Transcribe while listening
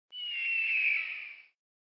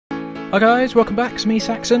Hi guys, welcome back. It's me,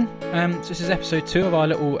 Saxon. So this is episode 2 of our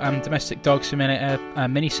little domestic dog simulator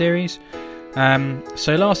mini-series.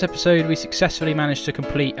 So last episode we successfully managed to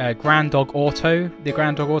complete Grand Dog Auto, the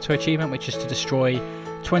Grand Dog Auto achievement, which is to destroy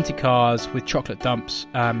 20 cars with chocolate dumps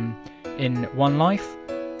in one life.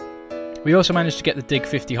 We also managed to get the Dig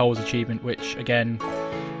 50 Holes achievement, which again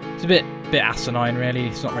is a bit asinine really.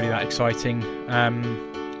 It's not really that exciting.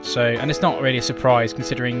 And it's not really a surprise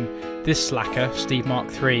considering this slacker, Steve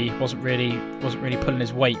Mark III, wasn't really pulling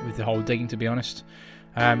his weight with the whole digging, to be honest.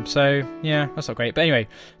 So yeah, that's not great. But anyway,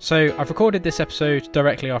 so I've recorded this episode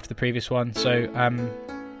directly after the previous one, so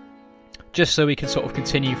just so we can sort of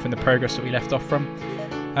continue from the progress that we left off from.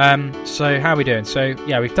 So how are we doing? So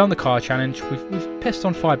yeah, we've done the car challenge. We've pissed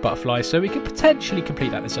on 5 butterflies, so we could potentially complete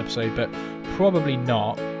that this episode, but probably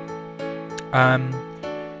not.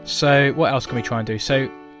 So what else can we try and do? So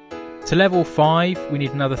to level 5, we need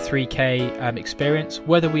another 3k experience.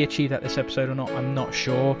 Whether we achieve that this episode or not, I'm not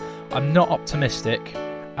sure. I'm not optimistic,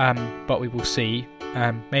 but we will see.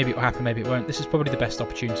 Maybe it will happen, maybe it won't. This is probably the best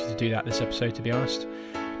opportunity to do that this episode, to be honest.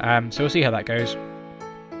 So we'll see how that goes.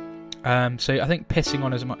 So I think pissing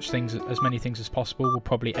on as many things as possible will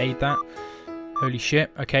probably aid that. Holy shit.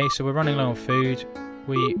 Okay, so we're running low on food.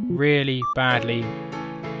 We really badly...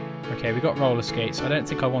 Okay, we got roller skates. I don't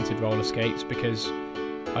think I wanted roller skates because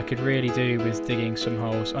I could really do with digging some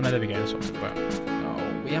holes. Oh no, there we go, that's what I'm talking about.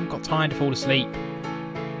 Oh, we haven't got time to fall asleep.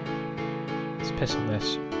 Let's piss on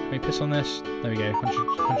this. Can we piss on this? There we go,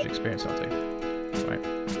 100 experience, that'll do. Right.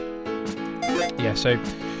 Yeah, so...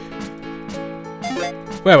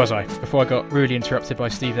 Where was I? Before I got rudely interrupted by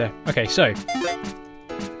Steve there. Okay, so...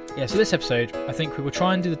 Yeah, so this episode, I think we will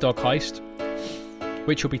try and do the dog heist,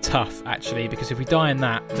 which will be tough, actually, because if we die in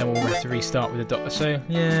that, then we'll have to restart with the dog. So,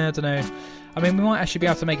 yeah, I don't know. I mean, we might actually be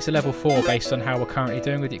able to make it to level 4 based on how we're currently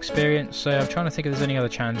doing with the experience, so I'm trying to think if there's any other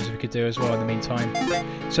challenges we could do as well in the meantime.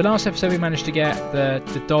 So last episode we managed to get the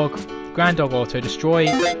Grand Dog Auto, destroy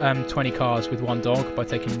 20 cars with one dog by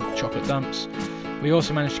taking chocolate dumps. We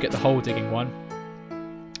also managed to get the hole digging one.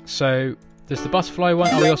 So there's the butterfly one.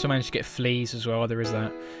 Oh, we also managed to get fleas as well, there is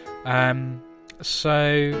that.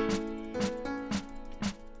 So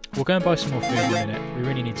we'll go and buy some more food in a minute. We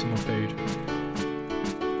really need some more food.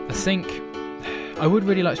 I think I would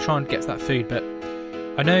really like to try and get to that food, but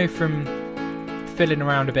I know from fiddling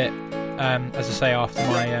around a bit, as I say, after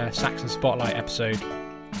my Saxon Spotlight episode,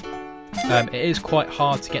 it is quite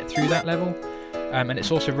hard to get through that level, and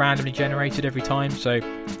it's also randomly generated every time. So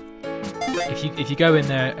if you go in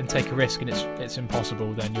there and take a risk and it's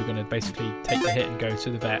impossible, then you're going to basically take the hit and go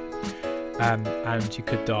to the vet, and you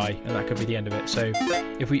could die, and that could be the end of it. So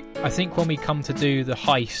I think when we come to do the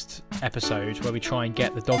heist episode where we try and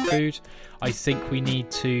get the dog food, I think we need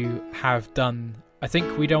to have done... I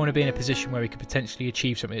think we don't want to be in a position where we could potentially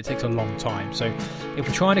achieve something that takes a long time. So if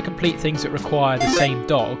we're trying to complete things that require the same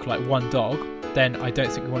dog, like one dog, then I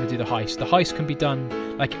don't think we want to do the heist. The heist can be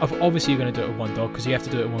done... Like, obviously you're going to do it with one dog because you have to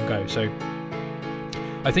do it in one go. So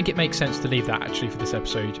I think it makes sense to leave that actually for this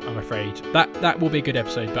episode, I'm afraid. That will be a good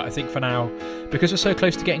episode, but I think for now, because we're so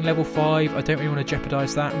close to getting level 5, I don't really want to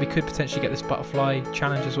jeopardise that, and we could potentially get this butterfly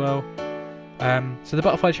challenge as well. So the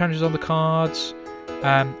butterfly challenge is on the cards,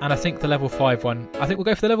 and I think the level 5 one, I think we'll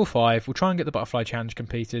go for the level 5, we'll try and get the butterfly challenge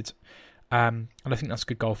completed, and I think that's a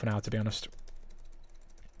good goal for now, to be honest.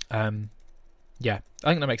 Yeah, I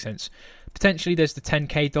think that makes sense. Potentially there's the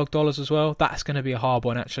 10k dog dollars as well. That's going to be a hard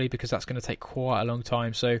one actually, because that's going to take quite a long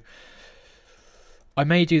time. So I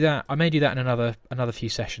may do that. I may do that in another few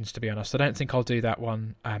sessions, to be honest. I don't think I'll do that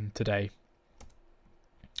one today,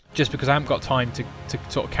 just because I haven't got time to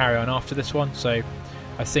sort of carry on after this one. So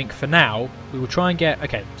I think for now we will try and get...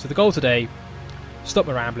 Okay, so the goal today... Stop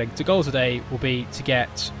my rambling. The goal today will be to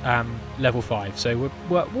get level 5. So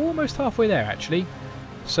we're almost halfway there actually.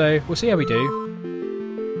 So we'll see how we do.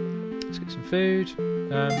 Let's get some food.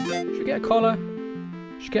 Should we get a collar?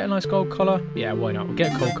 Should we get a nice gold collar? Yeah, why not? We'll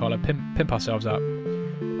get a gold collar, pimp ourselves up.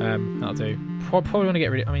 That'll do. Probably want to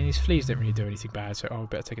get rid of... I mean, these fleas don't really do anything bad, so we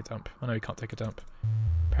better take a dump. I know we can't take a dump.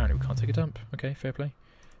 Apparently we can't take a dump. Okay, fair play.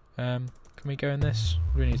 Can we go in this?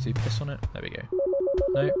 What do we need to do? Piss on it? There we go.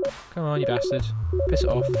 No. Come on, you bastard. Piss it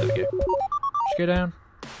off. There we go. Should we go down?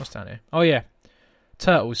 What's down here? Oh, yeah.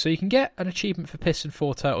 Turtles. So you can get an achievement for pissing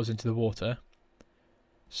 4 turtles into the water.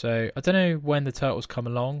 So I don't know when the turtles come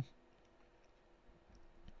along.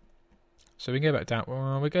 So we can go back down.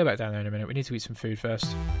 Well, we'll go back down there in a minute. We need to eat some food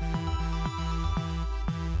first.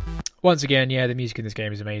 Once again, yeah, the music in this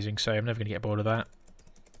game is amazing, so I'm never going to get bored of that.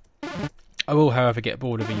 I will, however, get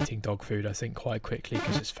bored of eating dog food, I think, quite quickly,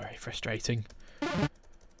 because it's very frustrating.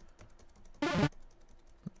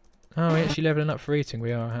 Oh, we're actually leveling up for eating.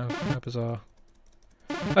 We are. How bizarre.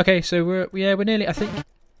 Okay, so we're nearly. I think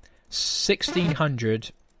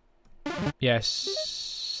 1600. Yes,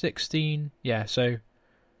 16. Yeah. So.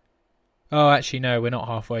 Oh, actually, no, we're not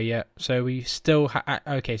halfway yet. So we still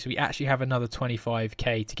okay. So we actually have another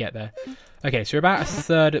 25k to get there. Okay, so we're about a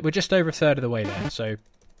third. We're just over a third of the way there. So.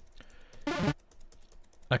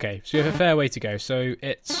 Okay, so we have a fair way to go. So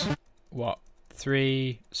it's what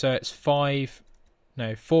 3. So it's 5.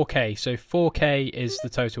 No, 4k. So 4k is the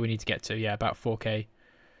total we need to get to. Yeah, about 4k.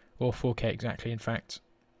 Or 4k exactly, in fact.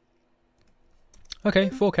 Okay,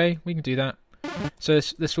 4k. We can do that. So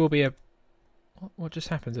this will be a... What just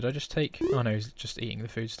happened? Did I just take... Oh no, he's just eating the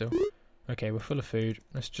food still. Okay, we're full of food.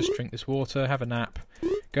 Let's just drink this water, have a nap,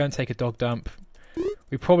 go and take a dog dump.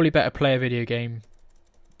 We probably better play a video game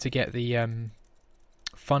to get the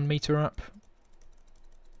fun meter up.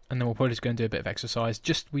 And then we'll probably just go and do a bit of exercise.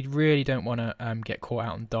 Just, we really don't want to get caught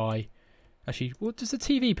out and die. Actually, what does the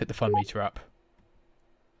TV put the fun meter up?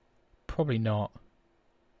 Probably not.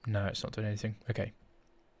 No, it's not doing anything. Okay.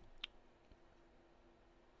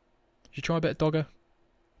 Did you try a bit of Dogger?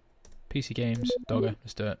 PC games, Dogger,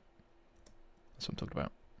 let's do it. That's what I'm talking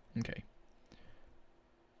about. Okay.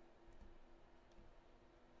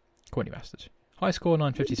 Corny bastard. High score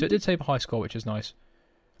 950, so it did save a high score, which is nice.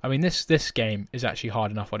 I mean, this game is actually hard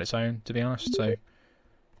enough on its own, to be honest, so...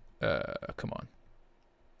 come on.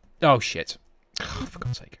 Oh, shit. For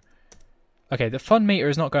God's sake. Okay, the fun meter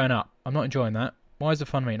is not going up. I'm not enjoying that. Why is the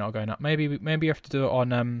fun meter not going up? Maybe you have to do it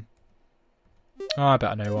on... Oh, I bet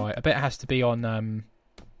I know why. I bet it has to be on... I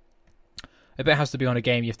bet it has to be on a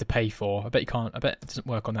game you have to pay for. I bet you can't. I bet it doesn't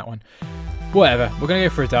work on that one. Whatever. We're going to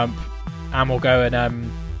go for a dump. And we'll go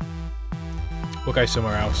and... we'll go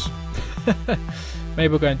somewhere else. Maybe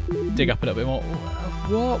we'll go and dig up a little bit more.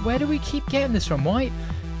 What? Where do we keep getting this from? Why?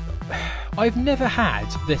 I've never had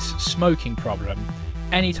this smoking problem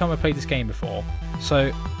anytime I played this game before.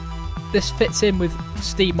 So this fits in with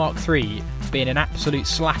Steve Mark III being an absolute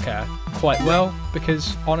slacker quite well,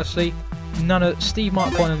 because honestly, none of Steve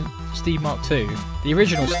Mark 1 and Steve Mark 2, the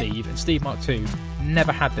original Steve and Steve Mark 2,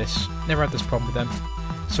 never had this problem with them.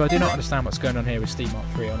 So I do not understand what's going on here with Steve Mark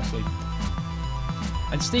 3, honestly.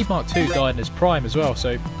 And Steve Mark 2 died in his prime as well,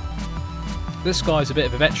 so this guy's a bit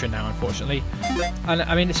of a veteran now, unfortunately. And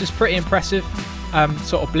I mean, this is pretty impressive,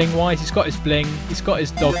 sort of bling-wise. He's got his bling, he's got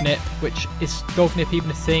his dog nip, which is dog nip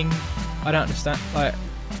even a thing? I don't understand. Like,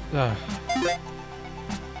 oh,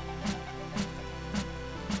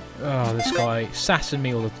 this guy sassing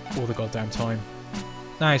me all the goddamn time.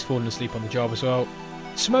 Now he's falling asleep on the job as well.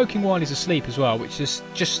 Smoking while he's asleep as well, which is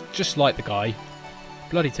just like the guy.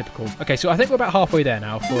 Bloody typical. Okay, so I think we're about halfway there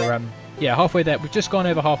now for, yeah, halfway there. We've just gone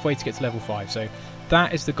over halfway to get to level 5, so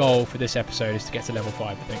that is the goal for this episode, is to get to level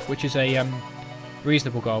 5, I think, which is a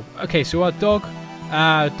reasonable goal. Okay, so our dog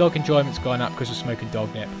enjoyment's gone up because we're smoking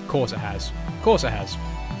dog nip. Of course it has. Of course it has.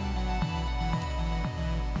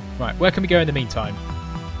 Right, where can we go in the meantime?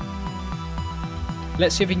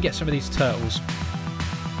 Let's see if we can get some of these turtles.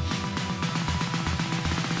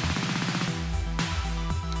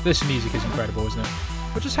 This music is incredible, isn't it?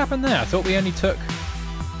 What just happened there? I thought we only took...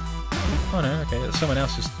 Oh no, okay, that's someone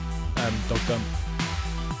else's dog dump.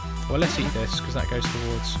 Well, let's eat this, because that goes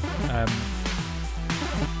towards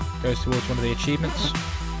one of the achievements.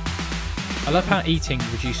 I love how eating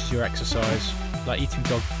reduces your exercise. Like, eating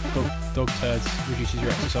dog turds reduces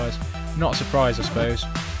your exercise. Not a surprise, I suppose.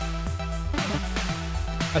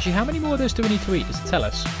 Actually, how many more of those do we need to eat? Does it tell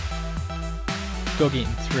us? Dog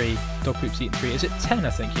eating 3. Dog poops eating 3. Is it 10, I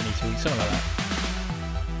think, you need to eat? Something like that.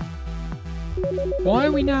 Why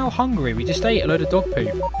are we now hungry? We just ate a load of dog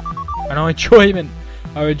poop. And our enjoyment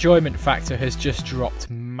factor has just dropped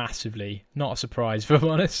massively. Not a surprise, if I'm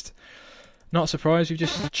honest. Not surprised. We've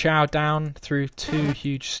just chowed down through 2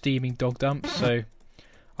 huge steaming dog dumps, so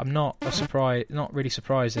I'm not really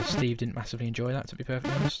surprised if Steve didn't massively enjoy that, to be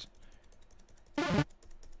perfectly honest.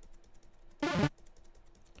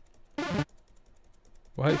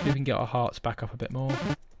 Well, hopefully we can get our hearts back up a bit more.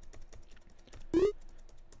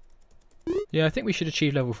 Yeah, I think we should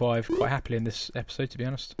achieve level 5 quite happily in this episode, to be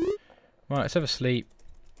honest. Right, let's have a sleep.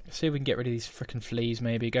 Let's see if we can get rid of these frickin' fleas,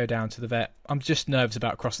 maybe. Go down to the vet. I'm just nervous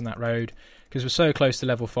about crossing that road, because we're so close to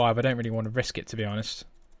level 5, I don't really want to risk it, to be honest.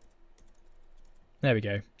 There we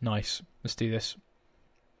go. Nice. Let's do this.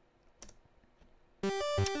 Right,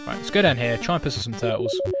 let's go down here, try and pursue some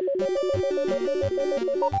turtles.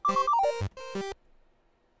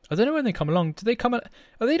 I don't know when they come along. Do they come? Are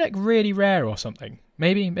they like really rare or something?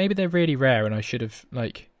 Maybe they're really rare, and I should have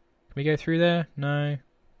like. Can we go through there? No.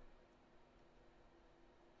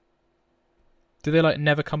 Do they like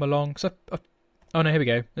never come along? Cause Oh no, here we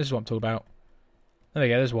go. This is what I'm talking about. There we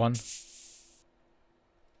go, there's one.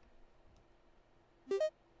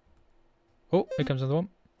 Oh, here comes another one.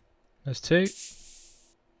 There's two.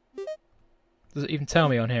 Does it even tell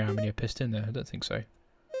me on here how many are pissed in there? I don't think so.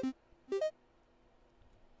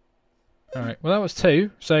 Alright, well that was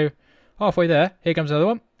two, so halfway there. Here comes another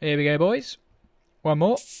one. Here we go, boys. One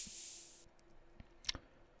more.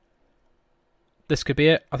 This could be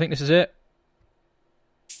it. I think this is it.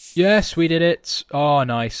 Yes, we did it. Oh,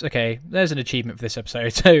 nice. Okay, there's an achievement for this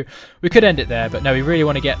episode. So we could end it there, but no, we really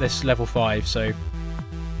want to get this level 5, so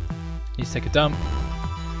need to take a dump.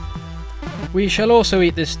 We shall also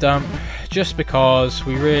eat this dump, just because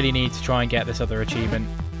we really need to try and get this other achievement.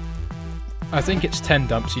 I think it's 10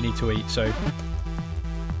 dumps you need to eat, so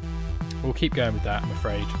we'll keep going with that, I'm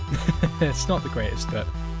afraid. It's not the greatest, but...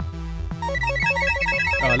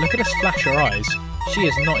 Oh, look at us flash her eyes. She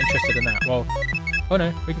is not interested in that. Well, oh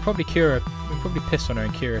no, we can probably cure her. We can probably piss on her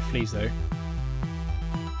and cure her fleas, though.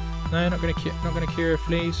 No, not gonna cure her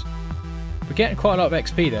fleas. We're getting quite a lot of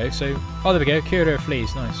XP though, so... Oh, there we go, cured her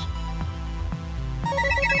fleas, nice.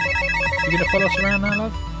 You gonna follow us around now,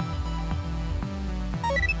 love?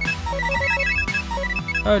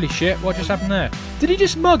 Holy shit, what just happened there? Did he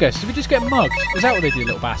just mug us? Did we just get mugged? Is that what they do,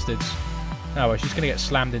 little bastards? Oh well, she's gonna get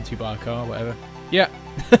slammed into by a car, whatever. Yeah.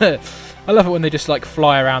 I love it when they just like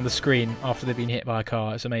fly around the screen after they've been hit by a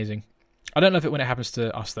car. It's amazing. I don't love it when it happens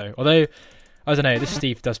to us though. Although, I don't know, this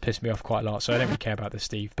Steve does piss me off quite a lot, so I don't really care about this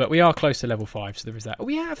Steve. But we are close to level 5, so there is that. Oh,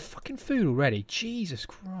 we have fucking food already. Jesus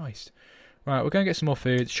Christ. Right, we're going to get some more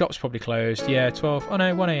food. The shop's probably closed. Yeah, 12. Oh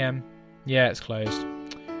no, 1 AM. Yeah, it's closed.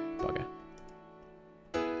 Bugger.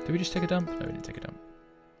 Did we just take a dump? No, we didn't take a dump.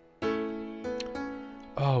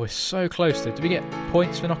 Oh, we're so close though. Did we get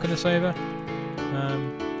points for knocking this over?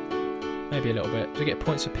 Maybe a little bit. Did we get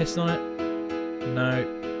points for pissing on it?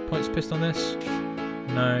 No. Points for pissed on this?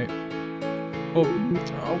 No.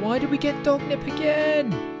 Oh, why did we get dog nip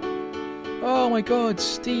again? Oh my god,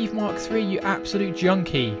 Steve Mark 3, you absolute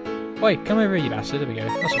junkie. Wait, come over here, you bastard. There we go.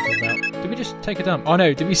 That's what I'm talking about. Did we just take a dump? Oh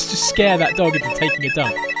no, did we just scare that dog into taking a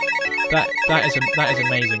dump? That is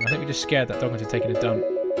amazing. I think we just scared that dog into taking a dump.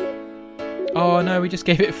 Oh no, we just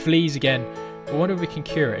gave it fleas again. I wonder if we can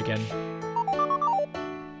cure it again.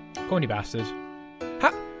 Corny bastard.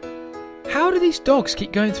 How do these dogs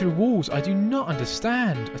keep going through walls? I do not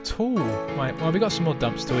understand at all. Right, well, we got some more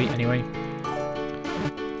dumps to eat anyway.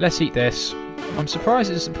 Let's eat this. I'm surprised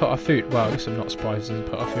it doesn't put our food... Well, I guess I'm not surprised it doesn't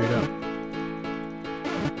put our food up.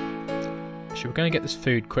 Actually, we're going to get this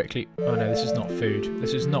food quickly. Oh no, this is not food.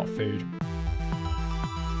 This is not food.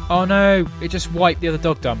 Oh no, it just wiped the other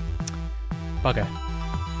dog dump. Bugger.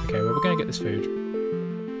 Okay, well, we're going to get this food.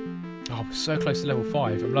 Oh, we're so close to level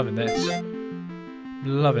 5. I'm loving this.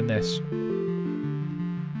 Loving this.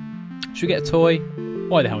 Should we get a toy?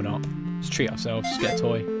 Why the hell not? Let's treat ourselves. Let's get a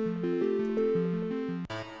toy.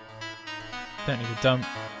 Don't need a dump.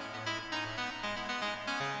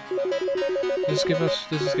 Does this give us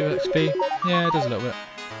XP? Yeah, it does a little bit.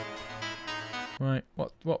 Right,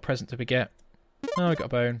 what present did we get? Oh, we got a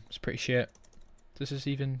bone. It's pretty shit. Does this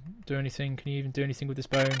even do anything? Can you even do anything with this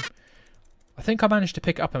bone? I think I managed to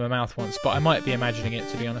pick it up in my mouth once, but I might be imagining it,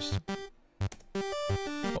 to be honest.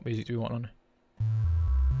 What music do we want on?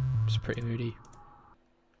 It's pretty moody.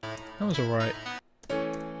 That was alright.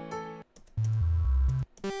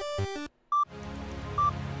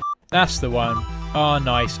 That's the one. Oh,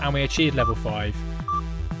 nice. And we achieved level 5.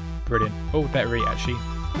 Brilliant. Oh, we better eat, actually.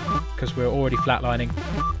 Because we're already flatlining.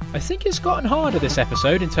 I think it's gotten harder this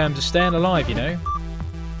episode in terms of staying alive, you know?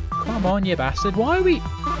 Come on, you bastard. Why are we...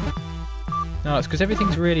 No, it's because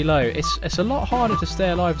everything's really low. It's a lot harder to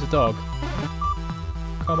stay alive as a dog.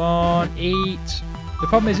 Come on, eat. The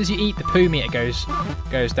problem is, as you eat, the poo meter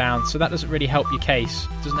goes down, so that doesn't really help your case.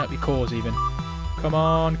 It doesn't help your cause, even. Come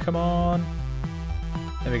on, come on.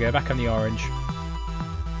 There we go, back on the orange.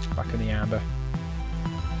 Back on the amber.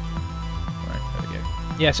 Right, there we go.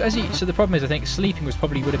 Yeah, so the problem is, I think sleeping would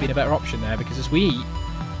have been a better option there, because as we eat,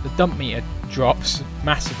 the dump meter drops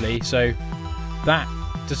massively, so that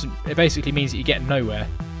doesn't... It basically means that you're getting nowhere.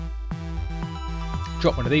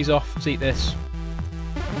 Drop one of these off, let's eat this.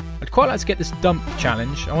 I'd quite like to get this dump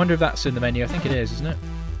challenge. I wonder if that's in the menu. I think it is, isn't it?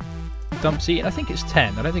 Dumps eaten. I think it's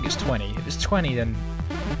 10. I don't think it's 20. If it's 20, then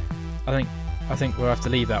I think we'll have to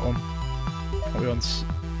leave that one. Are we on?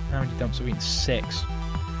 How many dumps have we eaten? 6.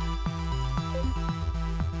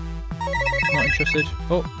 Not interested.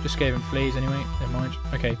 Oh, just gave him fleas anyway. Never mind.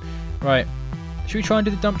 Okay, right. Should we try and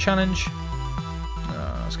do the dump challenge?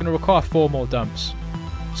 It's going to require 4 more dumps.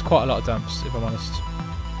 It's quite a lot of dumps, if I'm honest.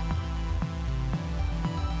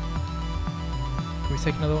 Can we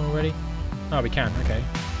take another one already? Oh, we can. Okay.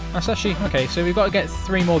 That's actually... Okay, so we've got to get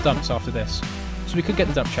 3 more dumps after this. So we could get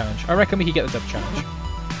the dump challenge. I reckon we could get the dump challenge.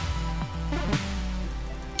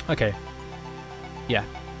 Okay. Yeah.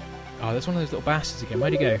 Oh, there's one of those little bastards again.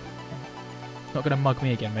 Where'd he go? Not going to mug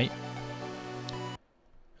me again, mate.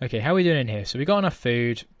 Okay, how are we doing in here? So we got enough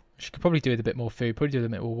food. We could probably do with a bit more food. Probably do with a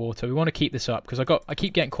bit more water. We want to keep this up because I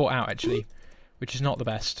keep getting caught out actually, which is not the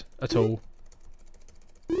best at all.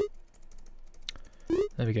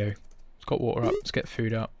 There we go. Let's got water up. Let's get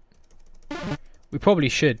food up. We probably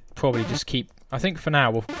should just keep... I think for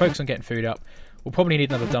now we'll focus on getting food up. We'll probably need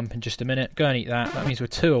another dump in just a minute. Go and eat that. That means we're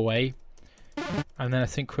 2 away. And then I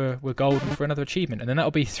think we're golden for another achievement. And then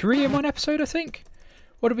that'll be 3 in one episode, I think.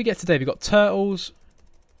 What did we get today? We got turtles.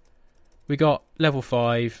 We got level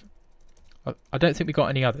 5. I don't think we got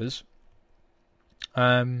any others.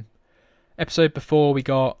 Episode before we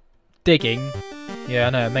got digging. Yeah, I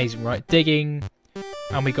know, amazing, right? Digging.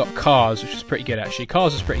 And we got cars, which was pretty good actually.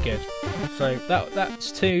 Cars was pretty good. So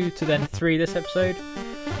that's 2 to then 3 this episode.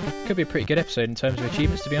 Could be a pretty good episode in terms of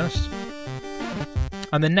achievements, to be honest.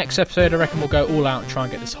 And the next episode, I reckon we'll go all out and try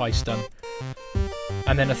and get this heist done.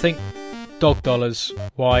 And then I think dog dollars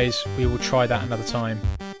wise, we will try that another time.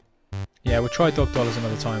 Yeah, we'll try dog dollars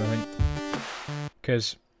another time, I think.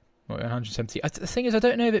 Because 170. The thing is, I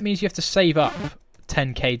don't know if it means you have to save up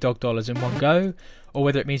 10k dog dollars in one go, or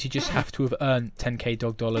whether it means you just have to have earned 10k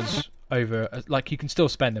dog dollars over. Like you can still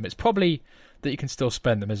spend them. It's probably that you can still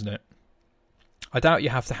spend them, isn't it? I doubt you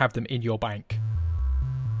have to have them in your bank.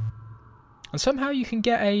 And somehow you can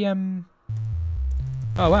get a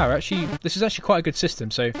oh wow, actually this is actually quite a good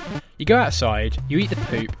system. So you go outside, you eat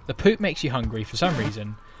the poop makes you hungry for some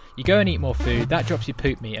reason. You go and eat more food, that drops your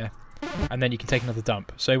poop meter, and then you can take another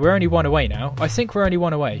dump. So we're only 1 away now. I think we're only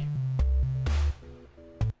 1 away.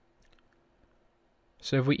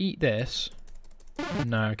 So if we eat this...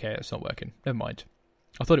 No, okay, it's not working. Never mind.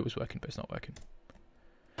 I thought it was working, but it's not working.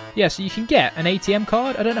 Yeah, so you can get an ATM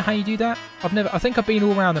card. I don't know how you do that. I think I've been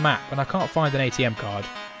all around the map, and I can't find an ATM card.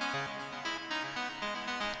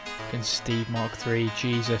 Fucking Steve Mark III,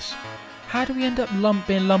 Jesus. How do we end up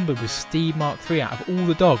being lumbered with Steve Mark III out of all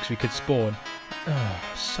the dogs we could spawn? Ugh,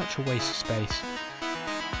 such a waste of space.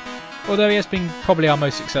 Although he has been probably our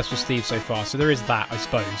most successful Steve so far, so there is that, I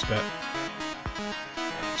suppose, but...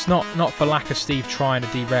 It's not for lack of Steve trying to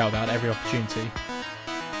derail that at every opportunity.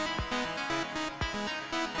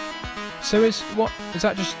 So is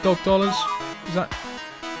that just dog dollars? Is that...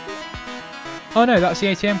 Oh no, that's the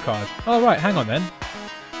ATM card. Oh right, hang on then.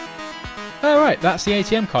 Oh right, that's the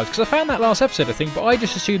ATM card. Because I found that last episode, I think, but I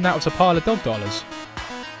just assumed that was a pile of dog dollars.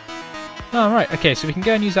 Oh right, okay, so we can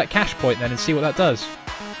go and use that cash point then and see what that does.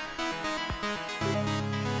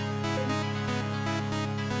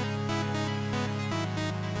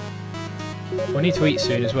 We need to eat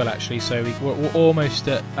soon as well, actually. So we're almost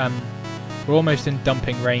at we're almost in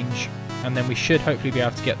dumping range, and then we should hopefully be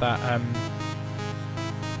able to get that. I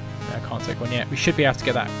can't take one yet. We should be able to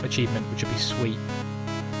get that achievement, which would be sweet.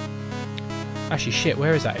 Actually, shit,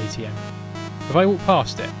 where is that ATM? Have I walked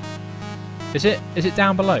past it? Is it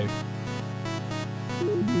down below?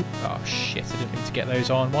 Oh shit! I didn't mean to get those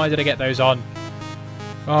on. Why did I get those on?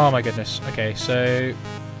 Oh my goodness. Okay, so.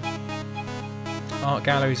 Art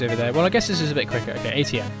galleries over there. Well, I guess this is a bit quicker. Okay,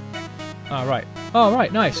 ATM. Oh, right. Oh,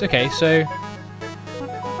 right, nice. Okay, so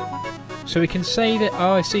we can save it.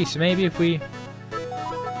 Oh, I see. So maybe if we...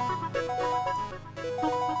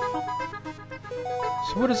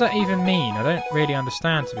 So what does that even mean? I don't really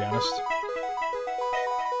understand, to be honest.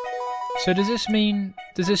 So does this mean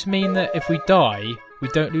that if we die, we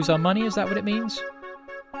don't lose our money? Is that what it means?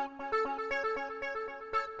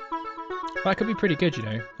 That could be pretty good, you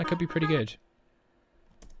know. That could be pretty good.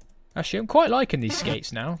 Actually, I'm quite liking these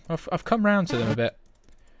skates now. I've come round to them a bit.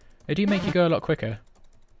 They do make you go a lot quicker.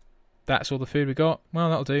 That's all the food we got. Well,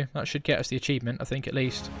 that'll do. That should get us the achievement, I think, at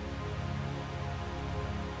least.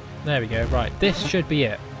 There we go. Right, this should be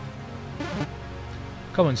it.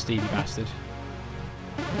 Come on, Stevie bastard.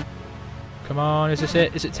 Come on, is this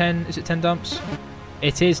it? Is it 10? Is it 10 dumps?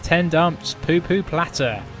 It is 10 dumps. Poo Poo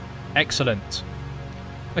Platter. Excellent.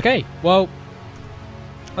 Okay, well,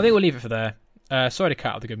 I think we'll leave it for there. Sorry to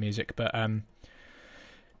cut out the good music, but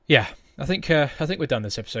yeah, I think we're done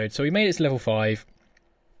this episode. So we made it to level 5.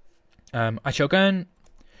 I shall go and,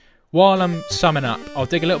 while I'm summing up, I'll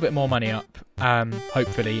dig a little bit more money up,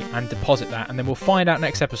 hopefully, and deposit that, and then we'll find out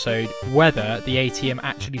next episode whether the ATM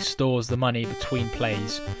actually stores the money between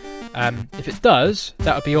plays. If it does,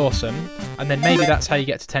 that would be awesome, and then maybe that's how you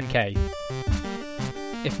get to 10k.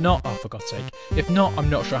 If not, oh, for God's sake. If not, I'm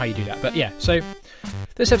not sure how you do that. But yeah, so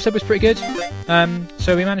this episode was pretty good.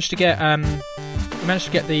 So we managed to get we managed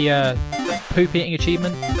to get the poop eating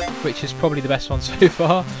achievement, which is probably the best one so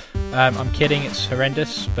far. I'm kidding, it's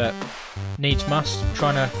horrendous, but needs must.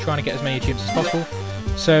 Trying to get as many achievements as possible.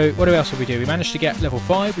 So what else did we do? We managed to get level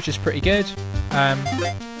 5, which is pretty good.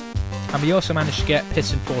 And we also managed to get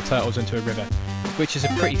pissing 4 turtles into a river, which is a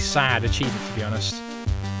pretty sad achievement, to be honest.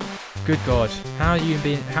 Good God, how are you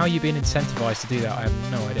being incentivized to do that? I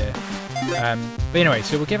have no idea. But anyway,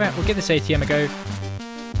 so we'll give this ATM a go.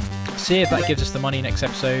 See if that gives us the money next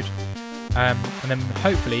episode, and then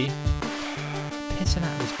hopefully pissing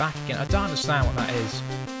out of his back again. I don't understand what that is.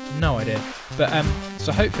 No idea. But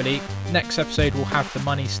so hopefully next episode we'll have the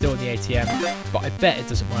money still in the ATM. But I bet it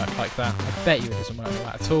doesn't work like that. I bet you it doesn't work like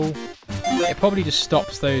that at all. It probably just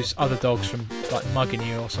stops those other dogs from like mugging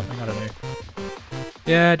you or something. I don't know.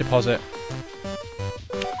 Yeah, deposit.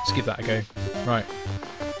 Let's give that a go. Right.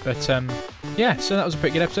 But yeah, so that was a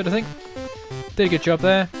pretty good episode, I think. Did a good job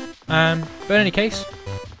there. But in any case,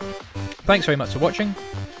 thanks very much for watching.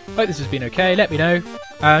 Hope this has been okay. Let me know.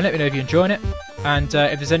 Let me know if you're enjoying it, and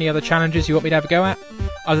if there's any other challenges you want me to have a go at,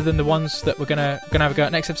 other than the ones that we're gonna have a go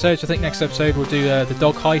at next episode. So I think next episode we'll do the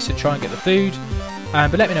dog heist and try and get the food.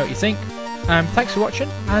 But let me know what you think. Thanks for watching,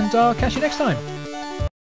 and I'll catch you next time.